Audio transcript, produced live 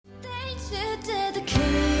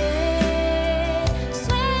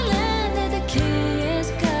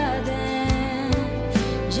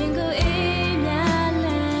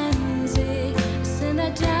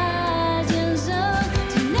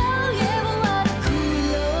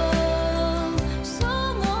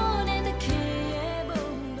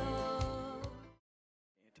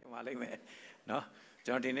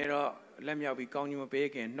ကျွန်တော်ဒီနေ့တော့လက်မြောက်ပြီးကောင်းကြီးမပေး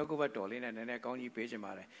ခင်နှုတ်ကပတ်တော်လေးနဲ့နည်းနည်းကောင်းကြီးပေးချင်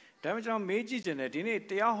ပါတယ်ဒါပေမဲ့ကျွန်တော်မေးကြည့်ချင်တယ်ဒီနေ့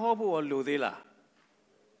တရားဟောဖို့လိုသေးလား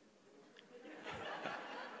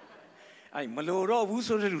အဲ့မလိုတော့ဘူး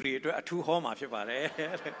ဆိုတဲ့လူတွေအတွက်အထူးဟောမှာဖြစ်ပါတယ်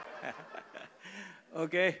โอ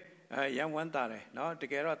เคရန်ဝမ်းတာတယ်เนาะတ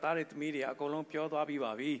ကယ်တော့သားတွေသမီးတွေအကုန်လုံးပြောသွားပြီး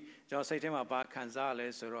ပါပြီကျွန်တော်စိတ်ထဲမှာဘာခံစားရလဲ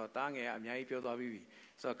ဆိုတော့သားငယ်ကအများကြီးပြောသွားပြီးပြီ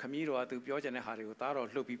ဆိုတော့ခမည်းတော်ကသူပြောချင်တဲ့ဟာတွေကိုသားတော်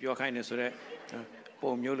လှုပ်ပြီးပြောခိုင်းနေဆိုတော့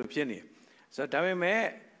ပုံမျိုးလိုဖြစ်နေဆိုတော့ဒါပေမဲ့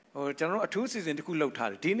ကျွန်တော်တို့အထူးစီစဉ်တစ်ခုလုပ်ထား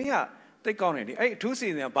တယ်ဒီနေ့ကတိတ်ကောင်းနေတယ်အဲ့အထူးစီ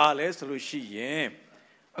စဉ်ကဘာလဲဆိုလို့ရှိရင်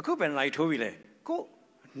အခုပဲလိုက်ထိုးပြီလေကို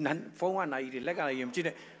ဖုန်းကနိုင်တယ်လက်ကလည်းမကြည့်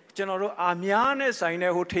နဲ့ကျွန်တော်တို့အာများနဲ့ဆိုင်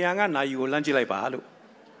တဲ့ဟိုထရန်ကနိုင်ကိုလမ်းကြည့်လိုက်ပါလို့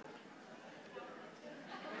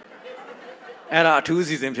အဲ့ဒါအထူး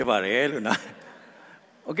စီစဉ်ဖြစ်ပါတယ်လို့နော်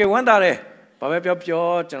โอเคဝမ်းသာတယ်ဘာပဲပြော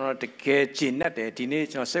ကျွန်တော်တကယ်ကျင့်တတ်တယ်ဒီနေ့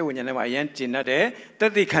ကျွန်တော်စိတ်ဝိညာဉ်ထဲမှာအရင်ကျင့်တတ်တယ်တ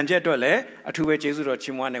က်တိခံချက်အတွက်လည်းအထူးပဲကျေးဇူးတော်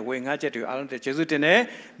ချီးမွမ်းတယ်ဝေငှချက်တွေအားလုံးကျေးဇူးတင်တယ်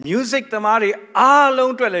music သမားတွေအား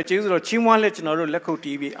လုံးအတွက်လည်းကျေးဇူးတော်ချီးမွမ်းလဲကျွန်တော်တို့လက်ခုပ်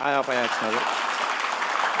တီးပြီးအားရပါရကျွန်တော်တို့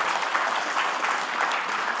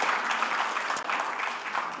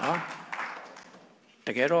နော်တ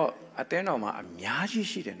ကယ်တော့အသင်းတော်မှာအများကြီး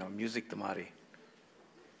ရှိတယ်နော် music သမားတွေ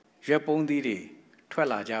ရွက်ပုံးသီးတွေထွက်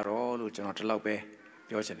လာကြတော့လို့ကျွန်တော်ဒီလောက်ပဲ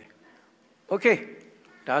ပြောချင်တယ်โอเค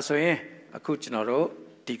ဒါဆိုရင်အခုကျွန်တော်တို့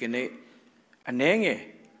ဒီကနေ့အနည်းငယ်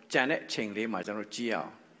ကြံတဲ့အချိန်လေးမှာကျွန်တော်ကြည့်အော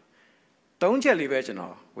င်၃ချက်လေးပဲကျွန်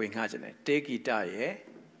တော်ဝေငှချင်တယ်တေဂီတရဲ့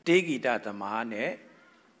တေဂီတသမားနဲ့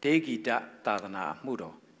တေဂီတသာသနာမှု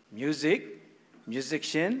တော် music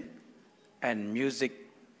musician and music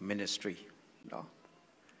ministry เนาะ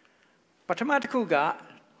ပထမတစ်ခုက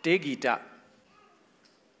တေဂီတ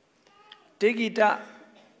တေဂီတ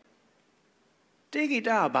က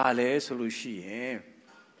ဘာလဲဆိုလို့ရှိရင်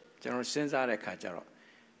ကျွန်တော်စဉ်းစားတဲ့အခါကျတော့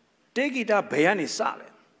တေဂီတဘယ်ကနေစလဲ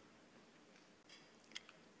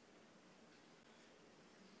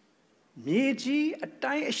မြေကြီးအ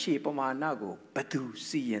တိုင်းအရှည်ပမာဏကိုဘယ်သူ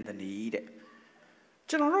စီရင်သနည်းတဲ့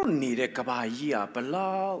ကျွန်တော်တို့နေတဲ့ကဘာကြီးဟာဘ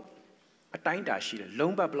လောက်အတိုင်းတာရှိတယ်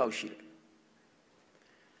လုံးပတ်ဘလောက်ရှိတယ်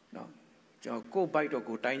နော်ကျွန်တော်ကိုယ်ဘိုက်တော့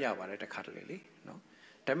ကိုတိုင်းကြပါတယ်တခါတလေလေနော်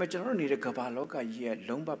ဒါပေမဲ့ကျွန်တော်တို့နေတဲ့ကမ္ဘာလောကကြီးရဲ့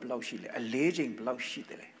လုံးပတ်ဘယ်လောက်ရှိလဲအလေးချိန်ဘယ်လောက်ရှိ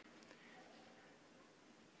တယ်လဲ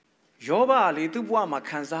ယောဘလေသူ့ဘဝမှာ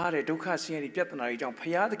ခံစားရတဲ့ဒုက္ခဆင်းရဲတွေပြဿနာတွေကြောင့်ဖ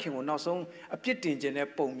ခင်သခင်ကိုနောက်ဆုံးအပြစ်တင်ခြင်းနဲ့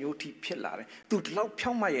ပုံမျိုးထိဖြစ်လာတယ်သူဒီလောက်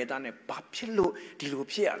ဖြောင့်မတ်ရတဲ့နဲ့ဘာဖြစ်လို့ဒီလို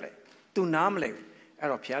ဖြစ်ရလဲသူနားမလဲဘူးအဲ့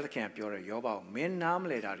တော့ဖခင်သခင်ကပြောတယ်ယောဘကိုမင်းနားမ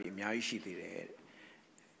လဲတာတွေအများကြီးရှိသေးတယ်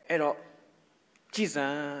အဲ့တော့ကြည်စ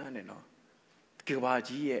မ်းတဲ့နော်ကမ္ဘာ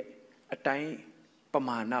ကြီးရဲ့အတိုင်းပ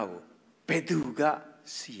မာဏကိုဘယ်သူက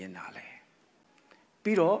စီရင်တာလဲ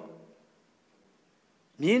ပြီးတော့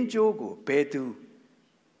မြင်းကြိုးကိုဘယ်သူ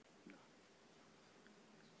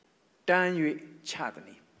တန်း၍ချသည်န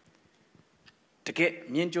ည်းတကယ်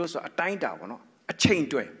မြင်းကြိုးဆိုအတိုင်းတာပေါ့နော်အချိန်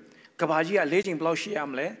တွဲကဘာကြီးက၄ချိန်ဘယ်လောက်ရှိရ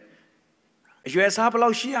မလဲအရွယ်စားဘယ်လော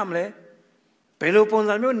က်ရှိရမလဲဘယ်လိုပုံ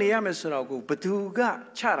စံမျိုးနေရမယ်ဆိုတော့ကိုဘသူက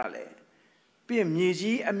ချတာလဲပြီးရင်မြေ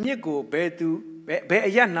ကြီးအမြင့်ကိုဘယ်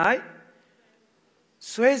အရပ်၌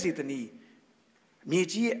ဆွဲစီသည်နည်းမြေ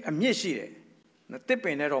ကြီးရဲ့အမြင့်ရှိတယ်နော်တစ်ပ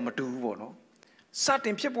င်နဲ့တော့မတူဘူးပေါ့နော်စတ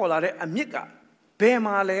င်ဖြစ်ပေါ်လာတဲ့အမြင့်ကဘယ်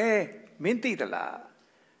မှာလဲမင်းသိသလား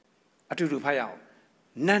အတူတူဖတ်ရအောင်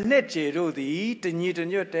နတ်နဲ့ကျေတို့သည်တညီတ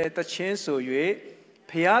ညွတ်တဲ့သချင်းဆို၍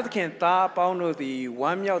ဖျားသခင်သားအပေါင်းတို့သည်ဝ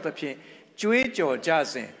မ်းမြောက်သဖြင့်ကြွေးကြော်ကြ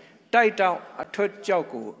စဉ်တိုက်တောင်အထွတ်ကြောက်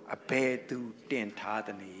ကိုအဘယ်သူတင်ထားသ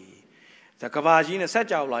နည်းသကဘာကြီးနဲ့ဆက်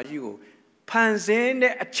ကြောက်လာကြီးကိုဖန်ဆင်း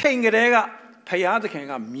တဲ့အချိန်ကလေးကဖျားသခင်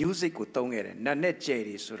က music ကိုသုံးခဲ့တယ်နတ်နဲ့ကြဲ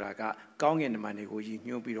တွေဆိုတာကကောင်းကင်နမန်တွေကိုရည်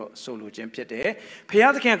ညွှန်းပြီးတော့ဆိုလိုခြင်းဖြစ်တယ်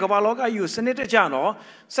ဖျားသခင်ကမ္ဘာလောကကြီးကိုစနစ်တကျနော်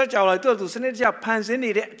ဆက်ကြောက်လာသူစနစ်တကျဖန်ဆင်းနေ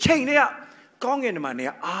တဲ့အချိန်တွေကကောင်းကင်နမန်တွေက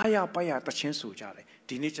အားရပါရတခြင်းဆိုကြတယ်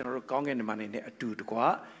ဒီနေ့ကျွန်တော်တို့ကောင်းကင်နမန်တွေနဲ့အတူတကွ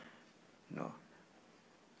နော်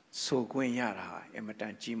ဆိုခွင့်ရတာအင်မတ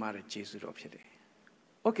န်ကြီးမားတဲ့ကျေးဇူးတော်ဖြစ်တယ်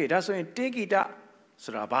โอเคဒါဆိုရင်တေဂီတ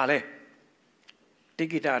ဆိုတာဘာလဲတေ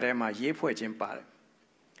ဂီတထဲမှာရေးဖွဲ့ခြင်းပါတယ်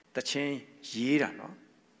တခြင်းရေးတာနော်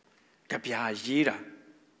ကြပြာရေးတာ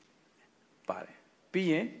ပါတယ်ပြီး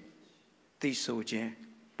ရင်သိဆိုခြင်း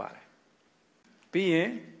ပါတယ်ပြီးရင်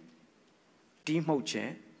တီးမှုတ်ခြ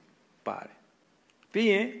င်းပါတယ်ပြီး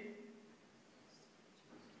ရင်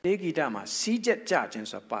တေဂီတမှာစီးချက်ကြခြင်း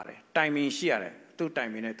ဆိုပါတယ်တိုင်မင်ရှိရတယ်သူ့တို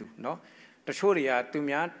င်မင်နဲ့သူနော်တချို့တွေကသူ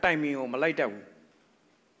များတိုင်မင်ကိုမလိုက်တတ်ဘူး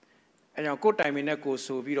အဲ့ကြောင့်ကိုယ်တိုင်မင်းနဲ့ကို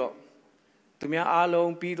ဆိုပြီးတော့သူများအား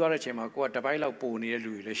လုံးပြီးသွားတဲ့အချိန်မှာကိုကတပိုင်းလောက်ပိုနေတဲ့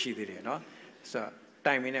လူတွေလည်းရှိသေးတယ်နော်ဆိုတော့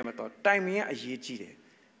တိုင်မင်းနဲ့မတော်တိုင်မင်းကအရေးကြီးတယ်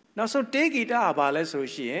နောက်ဆုံးတေးဂီတကဘာလဲဆို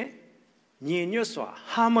လို့ရှိရင်ညီညွတ်စွာ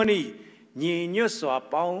harmony ညီညွတ်စွာ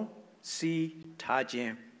ပေါင်းစည်းထားခြ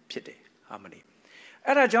င်းဖြစ်တယ် harmony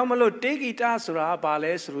အဲ့ဒါကြောင့်မလို့တေးဂီတဆိုတာဘာ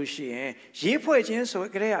လဲဆိုလို့ရှိရင်ရေးဖွဲ့ခြင်းဆို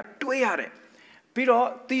ကြတဲ့ကတွေးရတယ်ပြီးတော့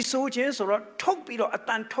တီဆိုခြင်းဆိုတော့ထုတ်ပြီးတော့အတ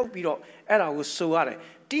န်ထုတ်ပြီးတော့အဲ့ဒါကိုဆိုရတယ်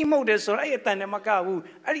တီးမှုတ်တယ်ဆိုတော့အဲ့အတန်နဲ့မကဘူး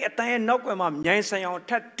အဲ့ဒီအတန်ရဲ့နောက်ကွယ်မှာမြိုင်ဆိုင်အောင်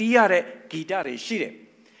ထပ်တီးရတဲ့ဂီတတွေရှိတယ်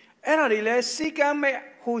အဲ့ဒါတွေလည်းစီကမ်းမဲ့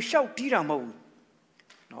ဟိုလျှောက်တီးတာမဟုတ်ဘူး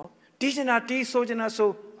နော်တီးချင်တာတီးဆိုချင်တာဆို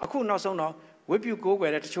အခုနောက်ဆုံးတော့ဝိပုကိုးကွ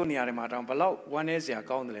ယ်တဲ့တချို့နေရာတွေမှာတောင်ဘလောက်ဝမ်းနေစရာ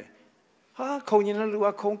ကောင်းတယ်လေဟာခုံချင်တဲ့လူက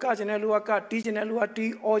ခုံကချင်တဲ့လူကတီးချင်တဲ့လူက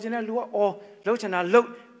တီးအော်ချင်တဲ့လူကအော်လှုပ်ချင်တာလှုပ်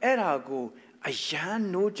အဲ့ဒါကိုအယမ်း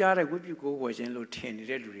နိုးကြတဲ့ဝိပုကိုးကွယ်ခြင်းလို့ထင်နေ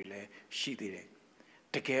တဲ့လူတွေလည်းရှိသေးတယ်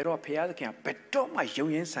တကယ်တော့ဘုရားသခင်ကဘယ်တော့မှယုံ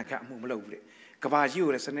ရင်ဆန်ခတ်မှုမလုပ်ဘူးလေကဘာကြီး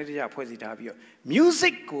ကိုလည်းစနစ်တကျဖွဲ့စည်းထားပြီးတော့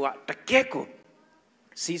music ကိုတကယ်ကို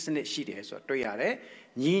စီးစနစ်ရှိတယ်ဆိုတော့တွေ့ရတယ်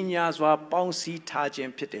ညီညာစွာပေါင်းစည်းထားခြ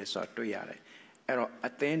င်းဖြစ်တယ်ဆိုတော့တွေ့ရတယ်အဲ့တော့အ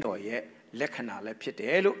သင်းတော်ရဲ့လက္ခဏာလည်းဖြစ်တ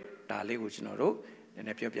ယ်လို့ဒါလေးကိုကျွန်တော်တို့နည်းန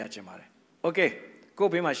ည်းပြောပြချင်ပါတယ်โอเคကို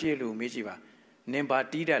ယ့်ဘေးမှာရှိတဲ့လူကိုမေးကြည့်ပါနင်ပါ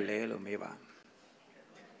တီးတတ်လဲလို့မေးပါ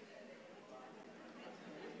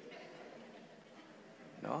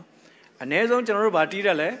နော်အနည်းဆုံးကျွန်တော်တို့ဗာတီးတ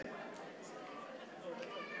တ်လဲ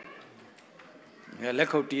လက်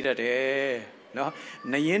ခုပ်တီးတတ်တယ်နော်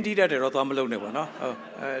နရင်တီးတတ်တယ်တော့သွားမလုပ်နဲ့ပေါ့နော်ဟုတ်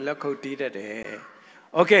လက်ခုပ်တီးတတ်တယ်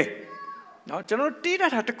โอเคနော်ကျွန်တော်တီးတ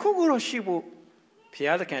တ်တာတစ်ခုခုတော့ရှိဖို့ဘု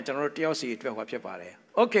ရားသခင်ကျွန်တော်တို့တယောက်စီအတွက်ဟောဖြစ်ပါတယ်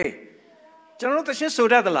โอเคကျွန်တော်တို့သချင်းဆို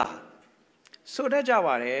တတ်သလားဆိုတတ်ကြ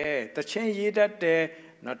ပါတယ်သချင်းရေးတတ်တယ်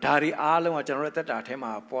နော်ဒါတွေအားလုံးကကျွန်တော်တို့သက်တာထဲ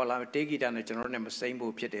မှာပေါ်လာတေးဂီတနဲ့ကျွန်တော်တို့နဲ့မစိမ့်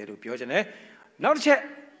ဖို့ဖြစ်တယ်လို့ပြောချင်တယ်နောက်တစ်ချက်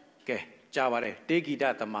ကဲကြားပါတယ်တေးဂီတ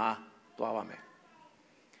သမားသွားပါမယ်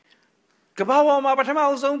ကမ္ဘာပေါ်မှာပထမ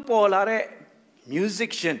အဆုံးပေါ်လာတဲ့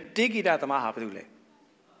musician တေးဂီတသမားဟာဘယ်သူလဲ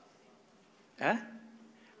ဟမ်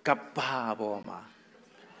ကမ္ဘာပေါ်မှာ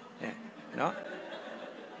နော်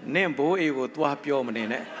နင့်ဘိုးအေကိုသွားပြောမနေ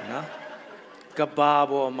နဲ့နော်ကမ္ဘာ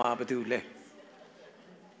ပေါ်မှာဘယ်သူလဲ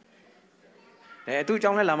သူ့အ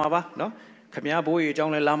ကြောင်းလဲလာမှာပါနော်ခမည်းဘိုးအေအကြော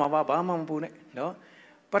င်းလဲလာမှာပါဘာမှမပူနဲ့နော်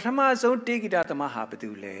ပထမဆုံးတေးဂီတသမားဟာဘယ်သူ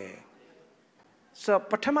လဲဆို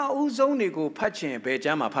ပထမဦးဆုံးတွေကိုဖတ်ချင်ဘယ်ကျ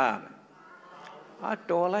မ်းမှာဖတ်ရမလဲ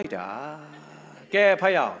တော်လိုက်တာကဲဖ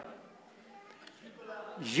တ်ရအောင်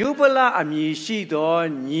ယူပလအမည်ရှိသော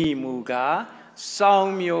ညီမူကစော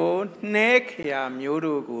င်းမျိုးနှဲခရာမျိုး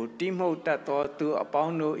တို့ကိုတိမှုတ်တတ်သောသူအပေါ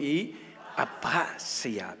င်းတို့ဤအဘဆ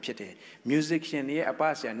ရာဖြစ်တယ် musician ရဲ့အဘ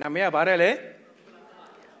ဆရာနာမည်ကဘာလဲလဲ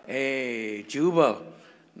Jubal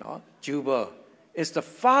နော် Jubal is the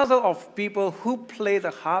father of people who play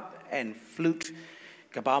the harp and flute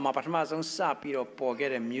ကဘာမှာပထမဆုံးစပြီးတော့ပေါ်ခဲ့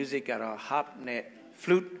တဲ့ music ကတော့ harp နဲ့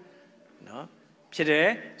flute နော်ဖြစ်တယ်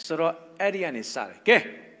ဆိုတော့အဲ့ဒီကနေစတယ်ကဲ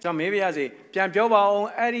ကျွန်တော်မေးပြရစီပြန်ပြောပါအောင်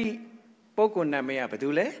အဲ့ဒီပုဂ္ဂိုလ်နာမည်ကဘယ်သူ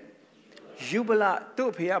လဲယူပလသူ့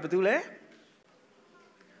အဖေကဘယ်သူလဲ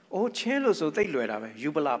အိုးချင်းလို့ဆိုသိလွယ်တာပဲယူ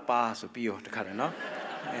ပလပါဆိုပြီးတော့တခါတယ်နော်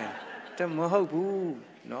တမဟုတ်ဘူး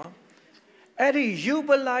နော်အဲ့ဒီယူပ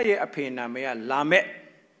လရဲ့အဖေနာမည်ကလာမက်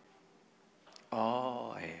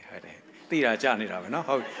ဟုတ်တယ်သိတာကြားနေတာပဲနော်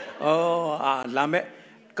ဟုတ်လာမက်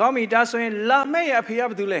ကောင်းပြီဒါဆိုရင်လာမက်ရဲ့အဖေက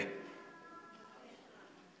ဘယ်သူလဲ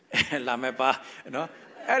လာမက်ပါနော်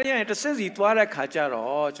အဲ့ဒီကနေတဆင့်စီသွားတဲ့ခါကျ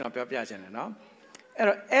တော့ကျွန်တော်ပြောပြချင်တယ်နော်အဲ့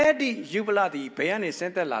တော့အဲ့ဒီယူပလဒီဘယ်ကနေဆ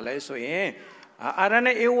င်းသက်လာလဲဆိုရင်အာရ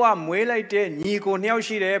နဲ့အေဝမွေးလိုက်တဲ့ညီကိုနှစ်ယောက်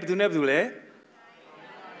ရှိတယ်ဘယ်သူနဲ့ဘယ်သူလဲ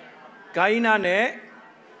ဂိုင်းနာနဲ့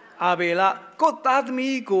အာဘေလကိုသားသ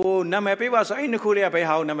မီးကိုနာမည်ပေးပါဆိုအဲ့နှစ်ခုတည်းကဘယ်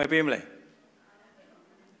ဟာကိုနာမည်ပေးမလဲ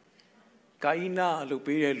ဂိုင်းနာလို့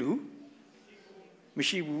ပေးတဲ့လူမ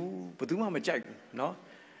ရှိဘူးဘယ်သူမှမကြိုက်ဘူးနော်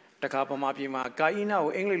တခါပမာပြည်မှာဂိုင်းနာ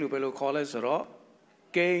ကိုအင်္ဂလိပ်လိုပဲလို့ခေါ်လဲဆိုတော့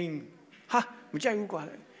ကိန်းဟာမကြိုက်ဘူးကွာ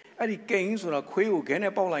အဲ့ဒီကိန်းဆိုတာခွေးကိုခဲ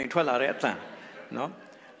နဲ့ပေါက်လိုက်ရင်ထွက်လာတဲ့အသံနော်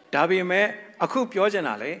ဒါပေမဲ့အခုပြောချင်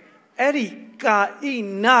တာလေအဲ့ဒီကာဣ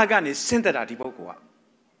နာကနေဆင်းသက်တာဒီပုဂ္ဂိုလ်က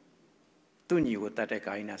သူညီကိုတတ်တဲ့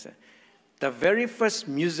ကာဣနာဆင် the very first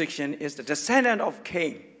musician is the descendant of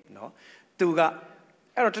Cain နော်သူက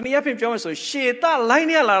အဲ့တော့တနည်းအားဖြင့်ပြောမယ်ဆိုရှေတလိုင်း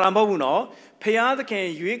နဲ့လာတာမဟုတ်ဘူးနော်ဖျားသခင်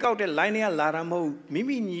ရွေးကောက်တဲ့လိုင်းနဲ့လာတာမဟုတ်မိ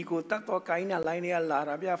မိညီကိုတတ်တော့ကာဣနာလိုင်းနဲ့လာ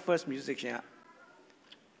တာဗျ first musician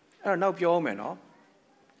အဲ့တော့နောက်ပြောမယ်နော်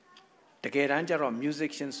တကယ်တမ်းကျတော့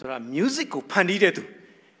musician ဆိုတာ music ကိုဖန်တီးတဲ့သူ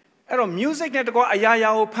အဲ့တော့ music နဲ့တကွာအရာရာ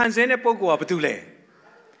ကိုဖန်ဆင်းတဲ့ပုဂ္ဂိုလ်ကဘာတူလဲ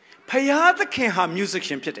ဖျားသခင်ဟာ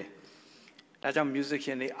musician ဖြစ်တယ်ဒါကြောင့်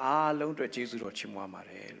musician တွေအားလုံးအတွက်ကျေးဇူးတော်ချီးမွမ်းပါ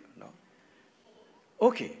တယ်လို့နော်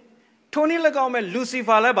okay ထိုနည်း၎င်းမဲ့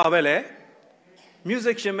Lucifer လည်းပါပဲလေ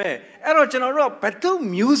musician ပဲအဲ့တော့ကျွန်တော်တို့ဘယ်သူ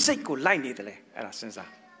music ကိုလိုက်နေတယ်လဲအဲ့ဒါစဉ်းစား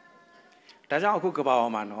ဒါကြောင့်အခုကဘာ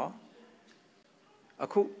ပေါ်မှာနော်အ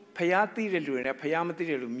ခုဖျားသိတဲ့လူတွေနဲ့ဖျားမသိ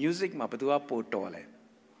တဲ့လူ music မှာဘယ်သူကပိုတော်လဲ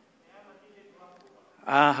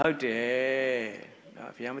ဟုတ်တယ်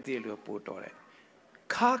နော်ဖျားမသိတဲ့လူကပိုတော်တယ်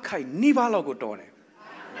ခါခိုင်နိဗ္ဗာန်လောက်ကိုတော်တယ်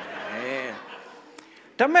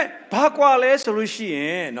ဒါမဲ့ဘာကွာလဲဆိုလို့ရှိရ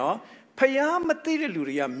င်နော်ဖျားမသိတဲ့လူ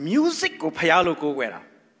တွေက music ကိုဖျားလို့ကိုးကွယ်တာ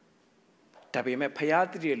ဒါပေမဲ့ဖျား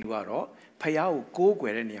သိတဲ့လူကတော့ဖျားကိုကိုးကွ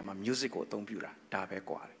ယ်တဲ့နေရာမှာ music ကိုအသုံးပြုတာဒါပဲ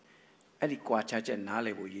ကွာတယ်အဲ့ဒီကွာခြားချက်နားလ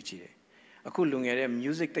ည်ဖို့ရည်ကြီးတယ်အခုလူငယ်တဲ့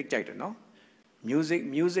music တိတ်ကြိုက်တယ်နော်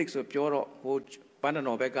music ဆိုပြောတော့ဟိုဘန္ဒ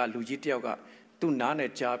နော်ဘက်ကလူကြီးတယောက်ကသူ့နား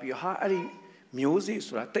နဲ့ကြားပြီးဟာအဲ့ဒီ music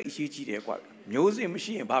ဆိုတာတိတ်အရေးကြီးတယ်ကွာ music မ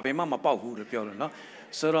ရှိရင်ဘာပဲမှမပေါက်ဘူးလို့ပြောလို့နော်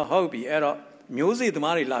ဆိုတော့ဟုတ်ပြီအဲ့တော့ music သ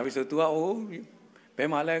မားတွေလာပြီဆို तू ကအိုးဘယ်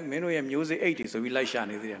မှာလဲမင်းတို့ရဲ့ music 8တွေဆိုပြီးလိုက်ရှာ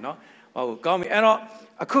နေသေးတယ်နော်ဟုတ်ကောင်းပြီအဲ့တော့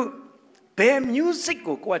အခုဘယ် music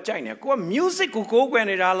ကိုကိုကကြိုက်နေကိုက music ကိုကိုးကွယ်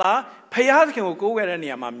နေတာလားဖျားသခင်ကိုကိုးကွယ်တဲ့နေ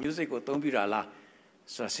ရာမှာ music ကိုသုံးပြတာလား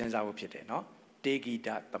ဆိုတာစဉ်းစားဖို့ဖြစ်တယ်နော်တေဂီတ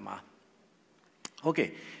သမားဟုတ်ကဲ့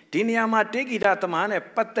ဒီနေရာမှာတေဂီတသမားနဲ့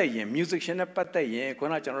ပတ်သက်ရင် musician နဲ့ပတ်သက်ရင်ခု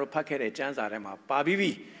နကကျွန်တော်တို့ဖတ်ခဲ့တဲ့ကျမ်းစာထဲမှာပါပြီး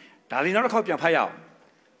ပြီဒါလေးနောက်တစ်ခေါက်ပြန်ဖတ်ရအောင်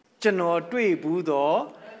ကျွန်တော်တွေ့ဘူးသော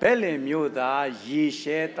ဘဲလင်မြို့သားရေ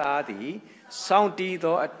ရှဲသားသည်စောင့်တီး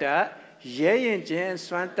သောအတတ်ရဲရင်ချင်း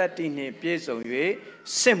စွမ်းတတ္တိနှင့်ပြည့်စုံ၍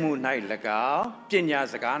စစ်မှု၌၎င်းပညာ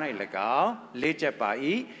စကား၌၎င်းလေးချက်ပါ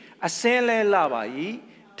၏အစင်းလဲလာပါ၏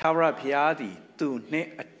ထာဝရဘုရားသည်သူနှင့်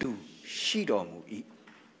အတူရှိတော်မူ၏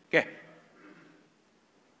ကဲ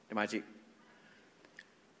ဒီမှာကြည့်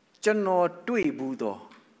ကျွန်တော်တွေ့ဘူးသော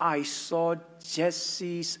I saw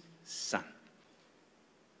Jesse's son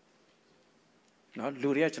နော်လူ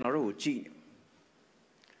တွေကကျွန်တော်တို့ကိုကြည့်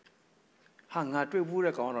ဟာငါတွေ့ဘူး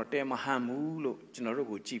တဲ့ကောင်တော့တဲမဟန်ဘူးလို့ကျွန်တော်တို့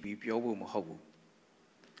ကိုကြည့်ပြီးပြောဖို့မဟုတ်ဘူး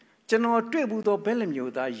ကျွန်တော်တွေ့ဘူးသောဘဲလ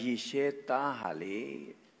မျိုးသားရေရှဲသားဟာလေ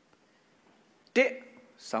တစ်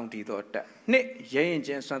စောင့်တည်သောတက်နှစ်ရဲရင်ချ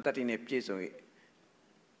င်းစွမ်းတတ်တဲ့ပြည့်စုံ၏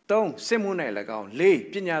သုံးစစ်မှု၌၎င်းလေး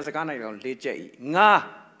ပညာစကား၌၎င်းလေးချက်၏ငါ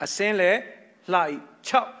အစင်းလဲလှ၏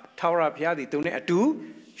6ထာဝရဘုရားသည်သူနဲ့အတူ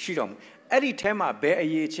ရှိတော်မူအဲ့ဒီထဲမှာဘယ်အ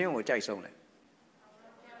ရေးချင်းကိုကြိုက်ဆုံးလဲ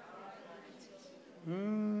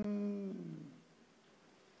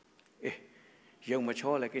ယုံမ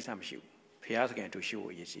ချောလည်းကိစ္စမရှိဘူးဘုရားသခင်အတူရှိ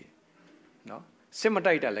ဖို့အရေးကြီးတယ်နော်စစ်မ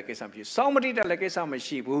တိုက်တာလည်းကိစ္စမရှိဘူးစောင့်မတိတာလည်းကိစ္စမ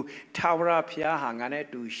ရှိဘူးထာဝရဘုရားဟာငါနဲ့အ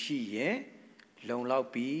တူရှိရင်လုံလောက်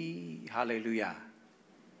ပြီဟာလေလုယာ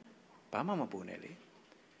ဘာမှမပူနဲ့လေ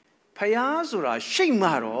ဘုရားဆိုတာရှိမှ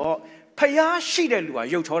တော့ဘုရားရှိတဲ့လူက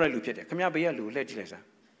ယုတ်ချောတဲ့လူဖြစ်တယ်ခင်ဗျားဘေးကလူကိုလှည့်ကြည့်လိုက်စမ်း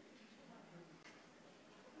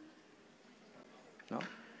နော်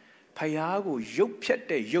ဘုရားကိုယုတ်ဖြတ်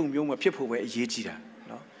တဲ့ယုံမျိုးမဖြစ်ဖို့ပဲအရေးကြီးတာ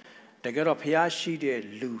နော်တကယ်တော့ဘုရားရှိတဲ့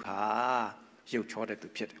လူဟာယုတ်ချောတဲ့သူ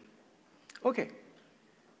ဖြစ်တယ်โอเค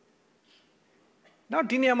နောက်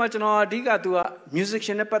ဒီနေရာမှာကျွန်တော်အဓိကသူက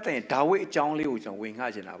musician နဲ့ပတ်သက်ရင်ဒါဝိဒ်အကြောင်းလေးကိုကျွန်တော်ဝင်ငှ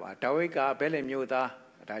ချင်တာပါဒါဝိဒ်ကဘဲလေမျိုးသား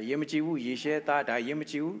ဒါရေးမကြည့်ဘူးရေရှဲသားဒါရေးမ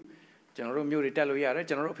ကြည့်ဘူးကျွန်တော်တို့မျိုးတွေတက်လို့ရတယ်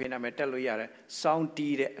ကျွန်တော်တို့အဖေနာမည်တက်လို့ရတယ်စောင်း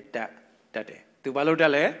တီးတဲ့အတက်တက်တယ်သူဘာလို့တ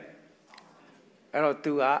က်လဲအဲ့တော့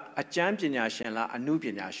သူကအကျမ်းပညာရှင်လားအနုပ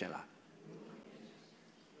ညာရှင်လား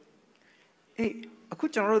အေးအခု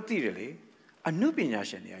ကျွန်တော်တို့သိတယ်လေအနုပညာ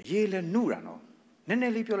ရှင်တွေကရေးလဲနှုတာနော်နည်းန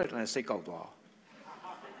ည်းလေးပြောလိုက်တယ်စိတ်ကောက်သွား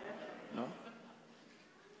နော်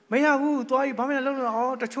မရဘူးသွားပြီးဘာမှမလုပ်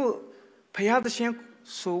တော့တချို့ဖျားသရှင်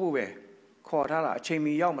ဆိုဖို့ပဲခေါ်ထားတာအချိန်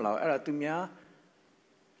မီရောက်မလားအဲ့ဒါသူများ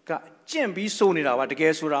ကကျင့်ပြီးဆိုနေတာပါတက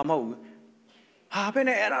ယ်ဆိုတာမဟုတ်ဘူးဟာဘယ်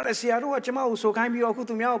နဲ့အဲ့ဒါလဲဆရာတို့ကကျမကိုဆိုခိုင်းပြီးတော့အခု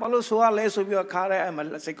သူများကိုဘာလို့ဆိုရလဲဆိုပြီးတော့ခါတဲ့အဲ့မှာ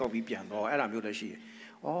စိတ်ကောက်ပြီးပြန်တော့အဲ့ဒါမျိုးလည်းရှိတယ်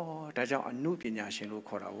။အော်ဒါကြောင့်အနုပညာရှင်လို့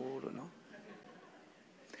ခေါ်တာဟုတ်လို့နော်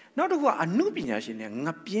။နောက်တစ်ခုကအနုပညာရှင်တွေကင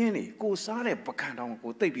ပြင်းနေကိုစားတဲ့ပကံတောင်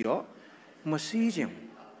ကိုတိတ်ပြီးတော့မစည်းခြင်း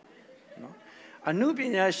နော်။အနုပ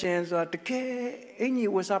ညာရှင်ဆိုတာတကယ်အင်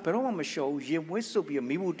ကြီးဝစားဘယ်တော့မှမလျှော်ဘူးရေမွေးစုပ်ပြီး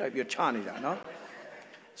မိဘူးတိုက်ပြီးချနေတာနော်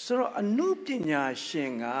။ဆိုတော့အနုပညာရှ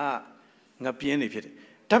င်ကငပြင်းနေဖြစ်တယ်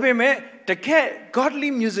။ဒါပေမဲ့တကယ် godly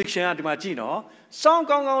musician ကဒီမှာကြည့်နော်စောင်း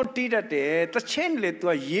ကောင်းကောင်းတီးတတ်တယ်တချင်းလေသူ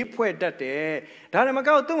ကရေးဖွဲ့တတ်တယ်ဒါနဲ့မ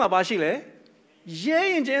ကောက်သူ့မှာပါရှိလေရေး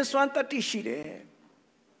ရင်ချင်းစွမ်းတတ်တိရှိတယ်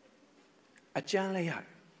အကျမ်းလည်းရတယ်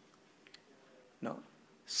နော်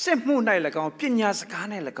စစ်မှု၌၎င်းပညာစကား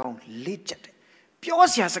၌၎င်းလေ့ကျက်တယ်ပြော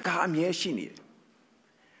စရာစကားအမြဲရှိနေတယ်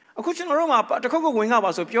အခုကျွန်တော်တို့မှာတခုခုဝင်ငါ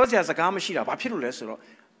ပါဆိုပြောစရာစကားမရှိတာဘာဖြစ်လို့လဲဆိုတော့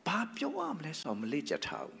ဘာပြောရမလဲဆိုတော့မလေ့ကျက်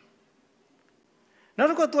ထားဘူးနောက်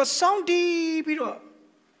တစ်ခုသူကစောင်းတီးပြီးတော့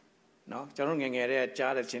နော်ကျွန်တော်ငယ်ငယ်တဲ့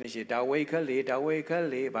ကြားတဲ့ချင်းရှိဒါဝိခက်လေ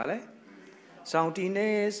ဗာလဲစောင်းတီး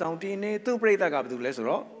နေသူ့ပြိတ္တကဘာလို့လဲဆို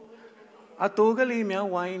တော့အတိုးကလေးများ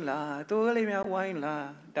ဝိုင်းလာဒါ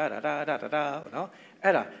နော်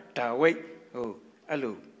အဲ့ဒါဒါဝိဒ်ဟို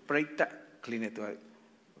Hello, break that clean it to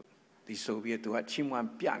the Soviet to a chimwan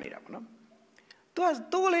pianita. To us,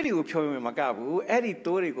 two lady who show me Magabu, Eddie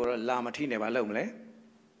Tori go a lamatine balomle.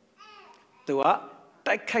 To a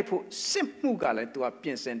take capo simpugale to a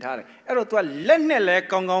pin centare. Ero to a lenele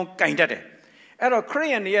congon kindade. Ero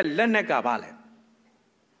Korean ye lenegabale.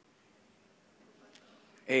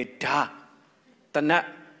 A da. The nut.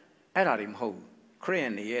 Erarim ho.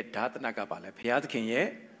 Korean ye da the nagabale. Piatkin ye.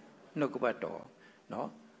 No gubato. No.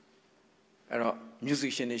 Ero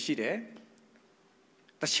musician is she there.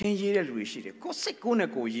 The change year Luigi. Go sick on a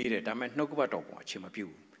go year. I meant no gubato watch him a pew.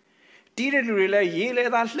 Did it relay ye let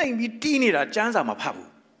that lame be teeny at Janzama Pabu?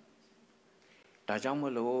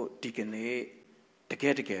 Dajamalo, Dickene, the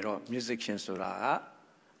get musicians sora.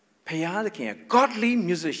 Paya the king, godly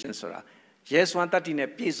musicians sora. Yes, one that in a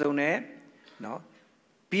piece on air. No.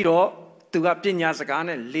 Piro, to up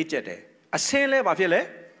Tinyasagan, legete. A sailor bafile?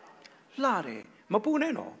 Lare,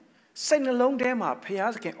 Mapuneno. Send along them up,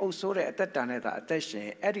 Payas can also at that done at that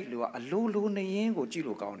station, Edilua, a lulu nayango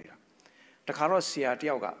Gilu County. The Carosia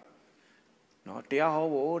Dioga. No, they are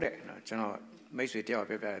all no, makes with your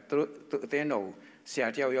paper. They know,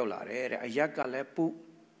 Siatio Yola, a Yakale Pu,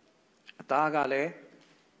 a Tagale,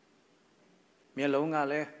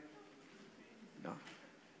 Mielongale. No,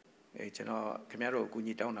 it's no Camero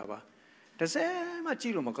Guni down over. The same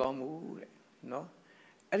Machilu Macomu, no.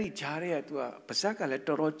 Eri jare tu a pasaka le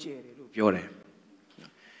toroche lu pyo de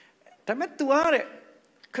da me tu a de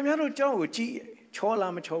khmya ro chaw ko ji chaw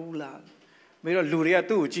la ma chaw bu la me ro lu de ka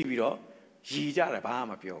tu ko ji pi ro yi ja de ba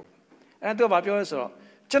ma pyoအဲ့ဒါသူကဘာပြောလဲဆိုတော့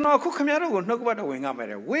ကျွန်တော်အခုခမရတို့ကိုနှုတ်ကပတ်တော်ဝင်ငါမယ်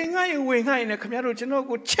တဲ့ဝင်ငါရင်နဲ့ခမရတို့ကျွန်တော်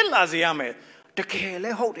ကိုချစ်လာစေရမယ်တကယ်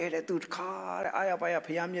လဲဟုတ်တယ်တဲ့သူတခါတဲ့အာရပါရ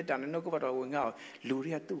ဖျားမြတ်တာနဲ့နှုတ်ကပတ်တော်ဝင်ငါလူ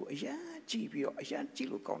တွေကသူ့ကိုအယမ်းကြည့်ပြီးတော့အယမ်းကြည့်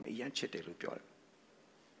လို့ကောင်းတယ်အယမ်းချစ်တယ်လို့ပြောတယ်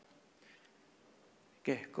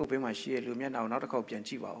ကဲကိုဘေးမှာရှိရလူမျက်နှာနောက်တစ်ခေါက်ပြန်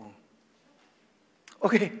ကြည့်ပါဦးโอ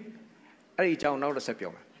เคအဲ့ဒီအကြောင်းနောက်တစ်ဆက်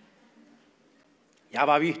ပြောမယ်ရ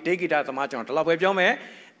ပါပြီတေဂီတာသမားကျွန်တော်ဒီလောက်ပဲပြောမယ်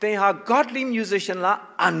သင်ဟာ godly musician လား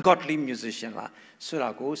ungodly musician လားဆိုတာ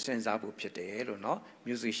ကိုစဉ်းစားဖို့ဖြစ်တယ်လို့เนาะ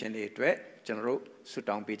musician တွေအတွက်ကျွန်တော်တို့ဆု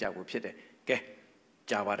တောင်းပေးကြဖို့ဖြစ်တယ်ကဲ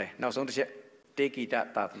ကြားပါတယ်နောက်ဆုံးတစ်ချက်တေဂီတာ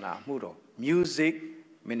သာသနာမှုတော် music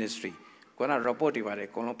ministryကိုနာ report တွေပါတယ်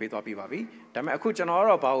အကုန်လုံးပေးသွားပြီးပါပြီဒါပေမဲ့အခုကျွန်တော်က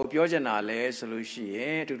တော့ဘာကိုပြောချင်တာလဲဆိုလို့ရှိရ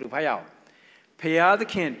င်အတူတူဖတ်ရအောင်ဖျားသ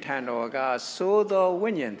ခင်ထံတော်ကသိုးသောဝိ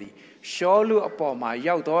ညာဉ်သည်ရှောလုအပေါ်မှာ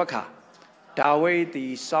ရောက်သောအခါဒါဝိဒ်သ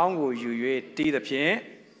ည်စောင်းကိုယူ၍တီးသဖြင့်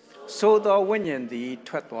သို့သောဝိညာဉ်သည်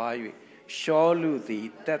ထွက်သွား၍ရှောလုသည်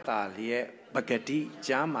တက်တာလျက်ပဂတိ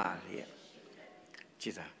ကျမ်းမာလျက်ကြ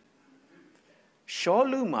ည်စားရှော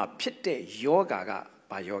လုမှာဖြစ်တဲ့ယောဂါက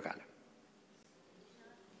ဘာယောဂါလဲ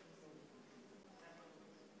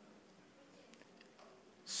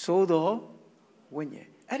သို့သောဝိညာဉ်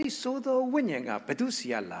အဲ့ဒီသို့သောဝိညာဉ်ကဘယ်သူစီ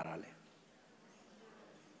ကလာတာလဲ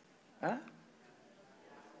ဟမ်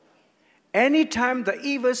anytime the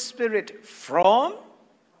evil spirit from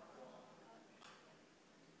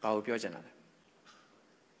ဘာကိုပြောချင်တာလဲ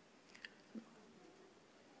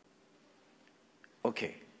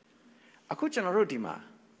okay အခုကျွန်တော်တို့ဒီမှာ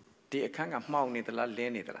ဒီအခန်းကမှောင်နေသလားလ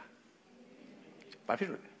င်းနေသလားဘာဖြစ်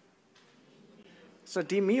လို့လဲဆို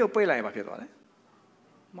ဒီမီးကိုပိတ်လိုက်ရင်ဘာဖြစ်သွားလဲ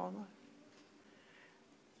မောင်းသွား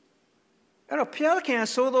အဲ့တော့ဖျားခင်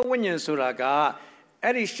သိုးသောဝိညာဉ်ဆိုတာက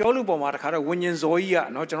အဲ့ဒီရှောလူပေါ်မှာတခါတော့ဝိညာဉ်ဇောကြီးက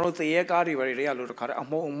เนาะကျွန်တော်တို့သေရဲကားတွေတွေကလို့တခါတော့အ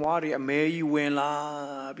မုံအမွားတွေအမဲကြီးဝင်လာ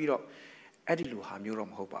ပြီးတော့အဲ့ဒီလိုဟာမျိုးတော့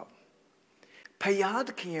မဟုတ်ပါဘူးဖျား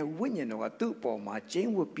ခင်ရဲ့ဝိညာဉ်တော်ကသူ့ပေါ်မှာကျ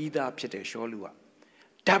င်းဝတ်ပြီးသားဖြစ်တဲ့ရှောလူက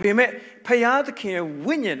ဒါပေမဲ့ဖျားခင်ရဲ့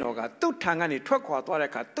ဝိညာဉ်တော်ကသူ့ထံကနေထွက်ခွာသွားတဲ့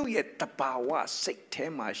အခါသူ့ရဲ့တဘာဝစိတ်ထဲ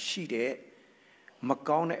မှာရှိတဲ့မ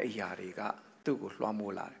ကောင်းတဲ့အရာတွေကသူ့ကိုလွှမ်း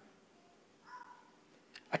မိုးလာတယ်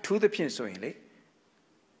အထူးသဖြင့်ဆိုရင်လေ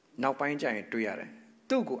နောက်ပိုင်းကျရင်တွေ့ရတယ်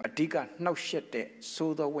သူ့ကိုအဓိကနှောက်ယှက်တဲ့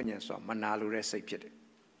သိုးသောဝိညာဉ်ဆိုတာမနာလိုတဲ့စိတ်ဖြစ်တယ်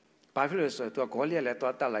။ဘာဖြစ်လို့လဲဆိုတော့သူကဂေါလိယက်လည်း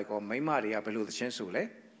သွားတတ်လိုက်ကောမိန်းမတွေကဘယ်လိုသချင်းဆိုလဲ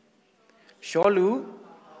ရှောလူ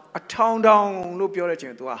အထောင်တောင်လို့ပြောတဲ့ချိ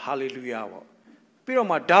န်သူကဟာလေလုယာပေါ့ပြီးတော့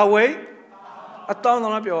မှဒါဝိဒ်အတောင်တော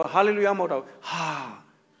င်လို့ပြောဟာလေလုယာမဟုတ်တော့ဟာ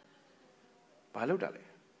ဘာလို့တာလဲ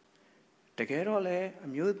တကယ်တော့လေအ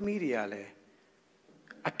မျိုးသမီးတွေကလည်း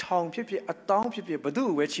အထောင်ဖြစ်ဖြစ်အတောင်ဖြစ်ဖြစ်ဘယ်သူ့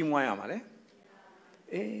ကိုပဲချီးမွမ်းရမှာလဲ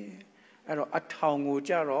အေးအဲ့တော့အထောင်ကို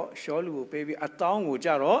ကြတော့ရှောလူကိုပေးပြီးအတောင်ကိုကြ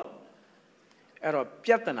တော့အဲ့တော့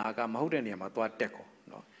ပြဿနာကမဟုတ်တဲ့နေရာမှာသွားတက်ကုန်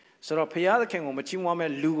နော်ဆိုတော့ဖခင်သခင်ကိုမချီးမွမ်း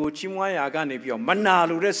မဲ့လူကိုချီးမွမ်းရာကနေပြီးတော့မနာ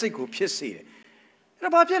လိုတဲ့စိတ်ကိုဖြစ်စေတယ်အဲ့ဒါ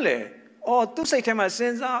ဘာဖြစ်လဲအော်သူ့စိတ်ထဲမှာစ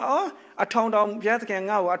ဉ်းစားအော်အထောင်တောင်ဘုရားသခင်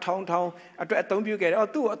ငါ့ကိုအထောင်ထောင်အတွက်အသုံးပြုခဲ့တယ်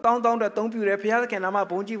အော်သူ့ကိုအတောင်တောင်အတွက်အသုံးပြုတယ်ဘုရားသခင်နာမ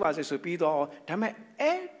ဘုန်းကြီးပါစေဆိုပြီးတော့ဒါမဲ့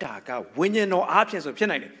အဲ့ဒါကဝိညာဉ်တော်အားဖြင့်ဆိုဖြစ်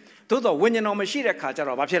နိုင်တယ်သို့တော့ဝိညာဉ်တော်မရှိတဲ့ခါကျ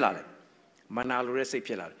တော့ဘာဖြစ်လာလဲ Manalure say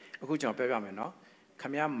pillar. A good job, no?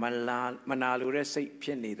 Kamia Manalure say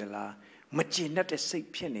penny the la, Machinette say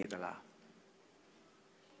penny the la.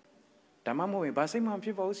 Damamo, Basim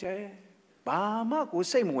people say, Bama go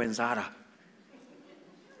same when Zara.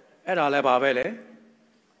 At all Babele.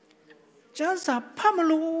 Just a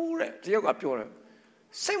Pamelo, the yoga pure.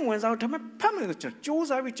 Same ones out of my Pamela,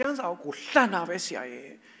 Joe's every chance I'll go Lana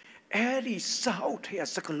Vessia. Eri South here,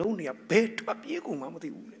 Sacalonia, bed to a Piego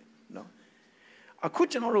Mamadi. No. A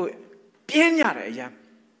cuchinoro, Pianare,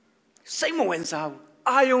 same ones out,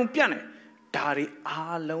 Ion Piane, Dari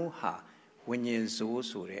Aloha, when you so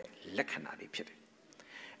sure, Lecanari pit.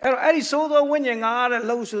 Eri soda when you are a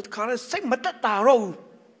low suit car, same Matataro.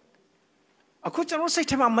 A cuchinoro say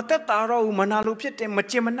to my Matataro, Manalu pit, and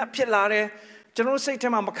Machimana Pilare. General say to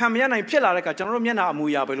my Macamiana and Pilarica, General Miana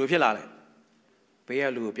Muya Belu Pilare.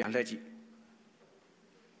 Bealu Pianlegi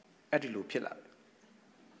Edilu Pillar.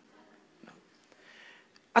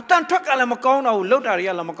 A tan truck alamacono,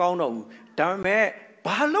 Lodaria lamacono, Dame,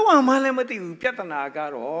 Balo Malamati,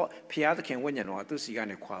 Piatanagar or Piata can win or to see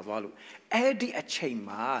any quavalu. Eddie a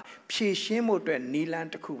chema, Pieshimo to a Nilan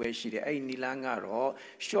to Kubeshi, a Nilanga or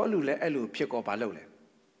Sholule Elu Pico Balole.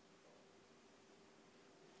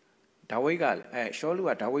 Dawigal,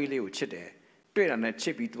 Sholua Dawili Chide, Trade and a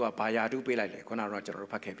chippy to a Bayadu Belay, Kona Roger or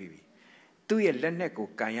Pakebi. Do ye Leneco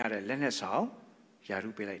Gayara Lenesau,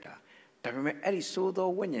 Yaru Belada. Damame Eddie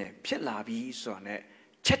Sodo when ye Pilabi sonnet,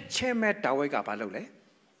 Checheme Dawiga Balole.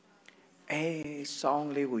 A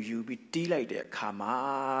song will you be delighted,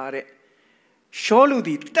 Kamare. Sholu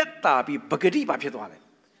di Teta be Bagadi Bapiduale.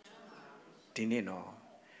 Dinino.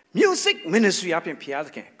 Music ministry up in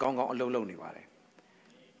Piazke, Gongo Lolo Nivare.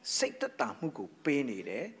 Say that Tamuku penny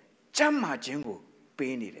there, Jamma Jingo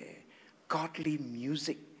penny there, godly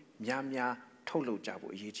music, Yamya, Tolo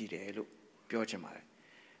Jabo, Yiji de Lu, Biojamare.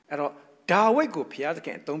 Ero, Dawego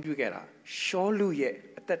Piazke, don't you get a Sholu ye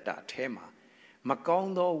at that tema,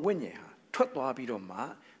 Macondo Winye, Totwa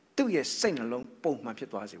Bidoma, 2 years sing along, both my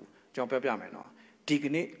pitwazi, John Pepiameno,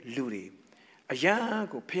 Dignity Ludi, a young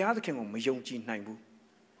Piazke on Majonji Naibu.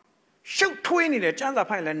 Shoot 20 the Janda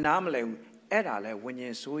Pine and Namle. Era when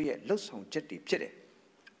you saw it, looks on jetty pit.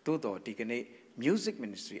 Todo Dignity Music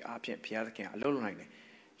Ministry up in Piazke alone.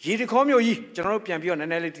 Ye recom you, General Piampion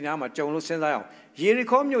and Elitinama, John Lucen. Ye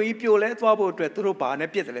recom you, if you let Wabo to a true barn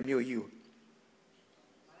and Piet you.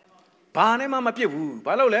 Barnema Piu,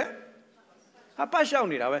 Balole? A passion,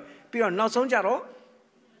 Pion not son jaro.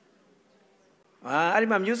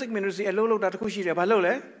 I'm a music ministry, a lolo that Kushi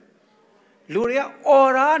Balole. Luria,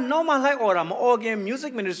 ora, no man like ora, organ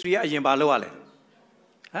music ministry, a Yimbaloale.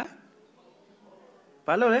 Huh?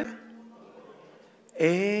 Balole?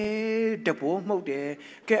 The poor mode,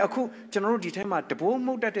 get a cool general detema, the poor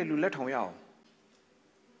mode that you let home out.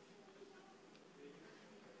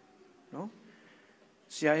 No?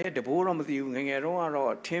 See, I had the board of the Yungero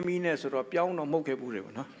or 10 minutes or a piano moke.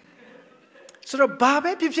 So the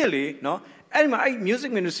Baba Pipsili, no? And my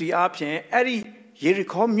music ministry up here, Eddie. Ye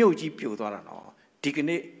recall Muji Pudorano,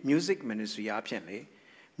 Dignity Music Ministry Appian.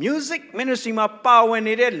 Music Ministry ma power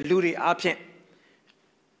needed Ludi Appian.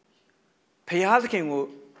 Piazkin will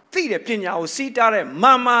feed a pinya or see that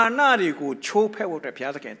Mama Nadi go chope with the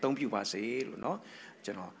Piazkin, don't you pass it, no?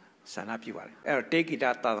 General Sanapiwa. Take it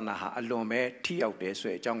at Tanaha alone, tea out there,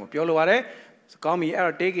 so Jungle Piolore. Call me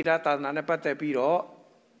air take it at Nanapata Piro.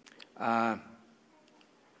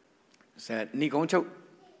 Said Nigoncho.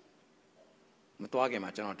 Matuage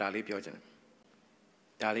Machano Dali Piogen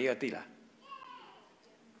Dali Atila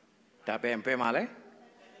Tape and Pemale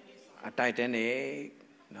a Titanic,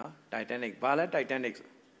 no Titanic, Bala Titanic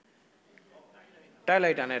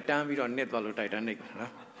Twilight and a time we don't need Value Titanic.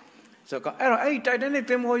 So, I Titanic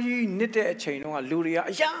Pemo ye knit a chain or Luria,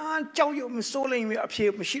 Yan Chow you soling me up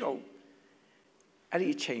here, Machino.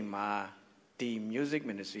 Adi Chama, the music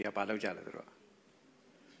ministry of Balojala.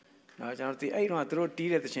 Now, the I don't throw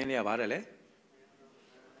tea at the Chenia Varele.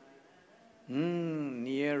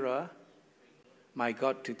 Nearer, my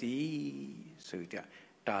God, to thee. So,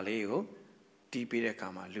 Daleo, Deepire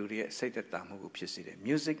Kama, Luria, say that Tamu Piside,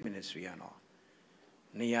 music ministry and all.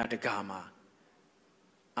 Near the Gama,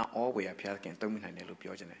 and all we appear can dominate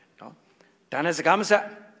Lupiogene. No, Danas Gamsa,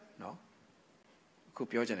 no,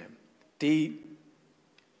 Cupiogene. The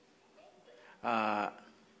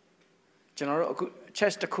General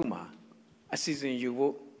Chester Kuma, a season you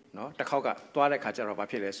will, no, the Koga, Dwada Kajar of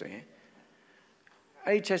Apiles.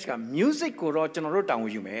 I just got music go general down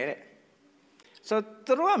with you made. So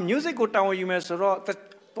through music go down with you made so the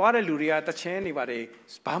Dwada Luria, the chain, anybody,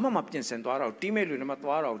 Spama Mapins and Dwara, Timmy Lunama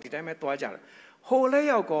Dwara, the time at Dwajar. Whole lay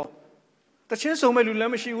go The chance of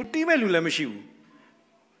Melulamshu, Timelulamshu.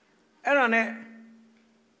 Erane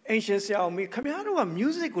ancient Xiaomi, Kamiano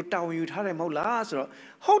music would town you had a molas or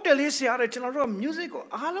Hotel is a general music or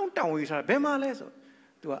Alon town with her Bema leso.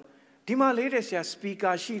 Dima latest ya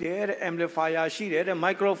speaker she there, amplifier she there, a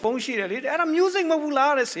microphone she there, and a music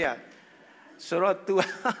mobularis here. So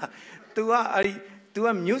to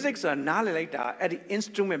a music so nalita at the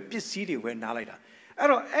instrument piece CD when nalita.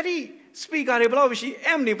 Eddie speaker a blow she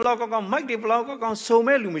empty block on mic the block on so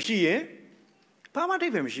many machine. Pama de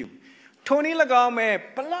machine. Tony Lagame,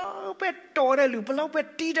 Palaupe Torelu, Palaupe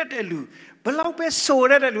Titelu, Palaupe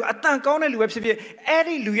Sorelu, a tank on a website,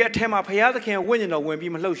 Eddie Luya Tema Payada can win or when be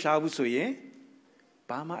Malo Shabusuye.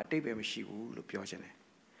 Bama de Bemishu, Lupiogene.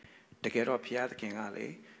 The get up Piat King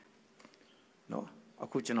Ali. No, a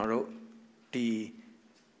cuchinaro, the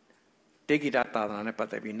take it at the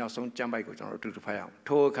but there be no some jump to the fire.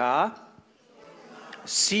 Toka,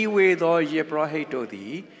 seaweed or ye prohito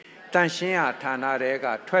thee, Tanshia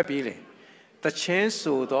Tanarega, Twabile. The chance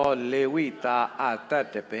so the Lewita at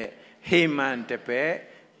that the bed, Heyman the bed,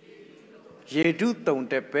 ye do don't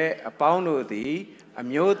the bed, a pound of thee, a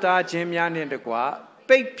muta Jimian in the qua,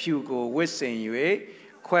 bake pugo, whistling you,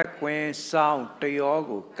 quack when sound,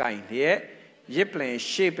 Diogo, kind here, ye plain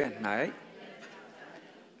shape at night.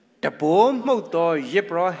 The bone motor ye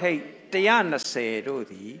brought hate, Diana said, O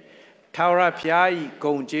thee, Taura Piai,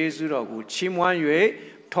 Gong Jesu, Chimwan Yue,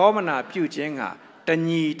 Tomana Pujenga. The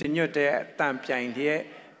need the new day, Tampian here,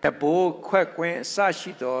 the bow, quack when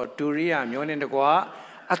Sashito, Duria, Mion in the Gua,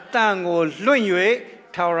 a tango, Lunyue,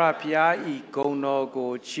 Taura Piai, go no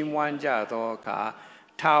go, Chimwanja doka,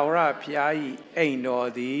 Taura Piai, ain't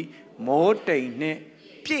no the, more day ne,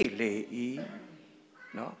 pile,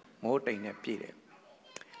 no, more day ne, pile.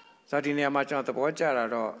 Sardinia much on the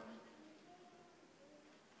Bochara,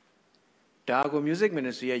 Dago Music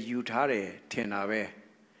Ministry, Utare, Tenave,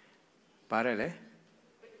 Parele.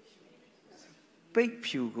 Big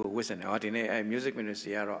Pugo was an ordinary music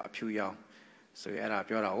ministry a few young. So era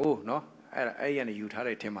pure, oh, no, I and you had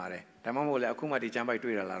a temare. Tamamo Akuma di Jamba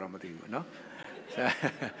to a laramatu, no?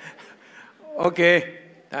 Okay,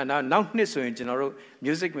 and now Nisso in general,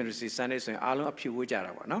 music ministry, Sundays and Alan of Pew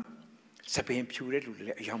Jarawa, no? Sapin Pure,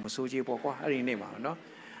 Yamusoji Boko, Harinema, no?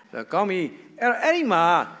 The Gomi,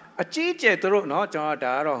 Erima, a chiche, no, John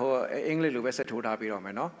Daro, English Lubessa to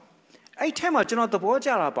Dabiro, no? I tell much not the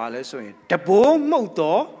Bojara Palace in the bone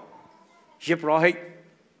motor, Yeprohik.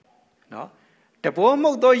 No, the bone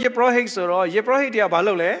motor Yeprohik or Yeprohidia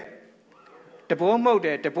Balole, the bone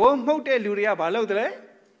motor, Luria Balole,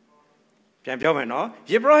 Champion, no,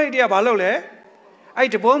 Yeprohidia Balole, I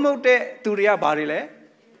the bone motor Turia Barile,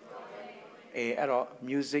 a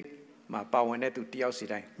music, my power net to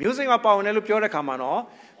TLC. Music my power net to Pure Camano,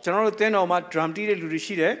 General Teno, my drum tea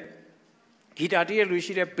Lucide. Guitar dear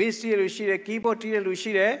Lucide, bass dear Lucide, keyboard dear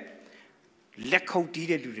Lucide, Lecco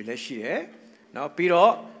dear Lucide, now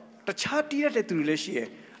Piro, the chart dear to Lucide.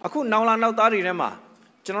 I could now learn out that Rema.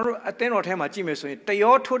 General attend or Tema Jimis, they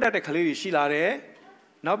all told at the Kaliri Shilare,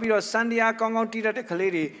 now Piro Sandia Congo dear at the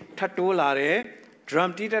Kaliri, Tatolare,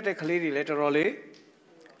 drum dear at the Kaliri laterally,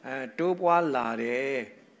 and Toboa Lare,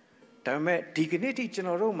 Dame dignity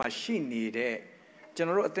general machine needed.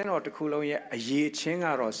 General then or to cool a ye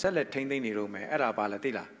chinga or sell it tending the room, era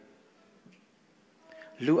balatilla.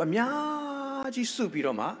 Lu amiaji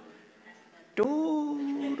supiroma,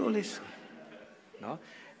 do listen. No,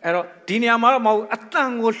 ero Diniamamo, a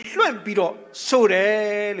tongue will swim biro, so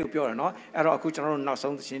de Lupio, no, ero Cuchan, not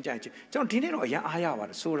some change. John Dinero, ya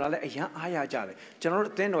Ayawa, Sura, a ya Aya Jale. General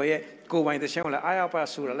then or ye go by the Shamala Ayapa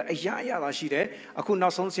Sura, a ya Shide, a could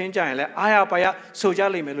not some change, Ayapaya, so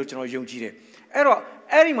jolly Meluchano Yungide. Ero,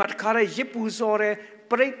 Erimat Kare Yipusore,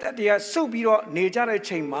 Preta dia Subiro, Nijare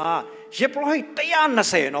Chema, Yipoi, Diana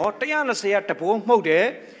say, no, Diana say at the bone mode,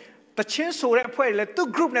 the chance so that way let two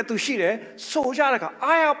group net to shire, so Jaraka,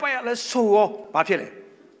 I apaya let so Papile.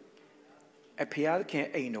 A pial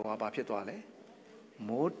can't ain't no Papituale.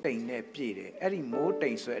 More thing ne pide, any more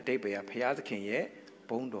things so a day by a pial can ye,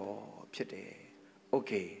 bondo, pite.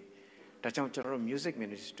 Okay. That's our music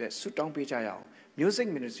ministry, suit down page out. Music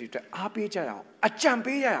ministry to Apijao, a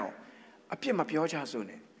champion, a Pima Pioja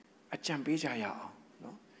Zone, a champion. No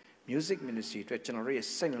music ministry to generate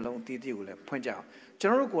sing along the deal, point out.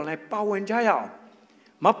 General go like Pow and Jao.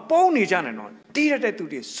 Ma pony Jananon, dear to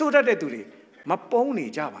this, so that they do it. Ma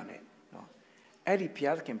pony Javane. No, Eddie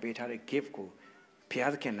Piat can be a gift go.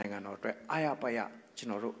 Piat can hang on or Ayapaya,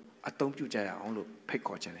 General, a don't you jaya on look, pick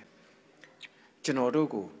coaching. General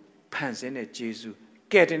go, pants in it, Jesus,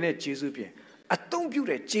 get in it, Jesus. I don't view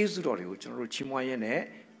that Jesus or Chimoyane,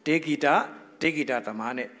 take it the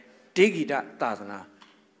man, တေဂိတသာသနာ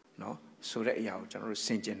နော်ဆိုတဲ့အရာကိုကျွန်တော်တို့စ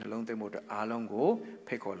င်ကြယ်နှလုံးသွင်းဖို့အတွက်အားလုံးကို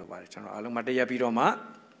ဖိတ်ခေါ်လိုပါတယ်ကျွန်တော်အားလုံးမတရားပြီးတော့မှ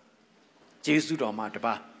ယေရှုတော်မှာတ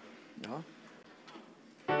ပါနော်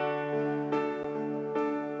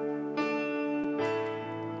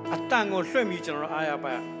အတန်ကိုလွှင့်ပြီးကျွန်တော်အားရ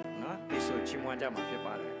ပါနော်ဒီဆိုချီးမွမ်းကြမှာဖြစ်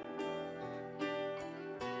ပါတယ်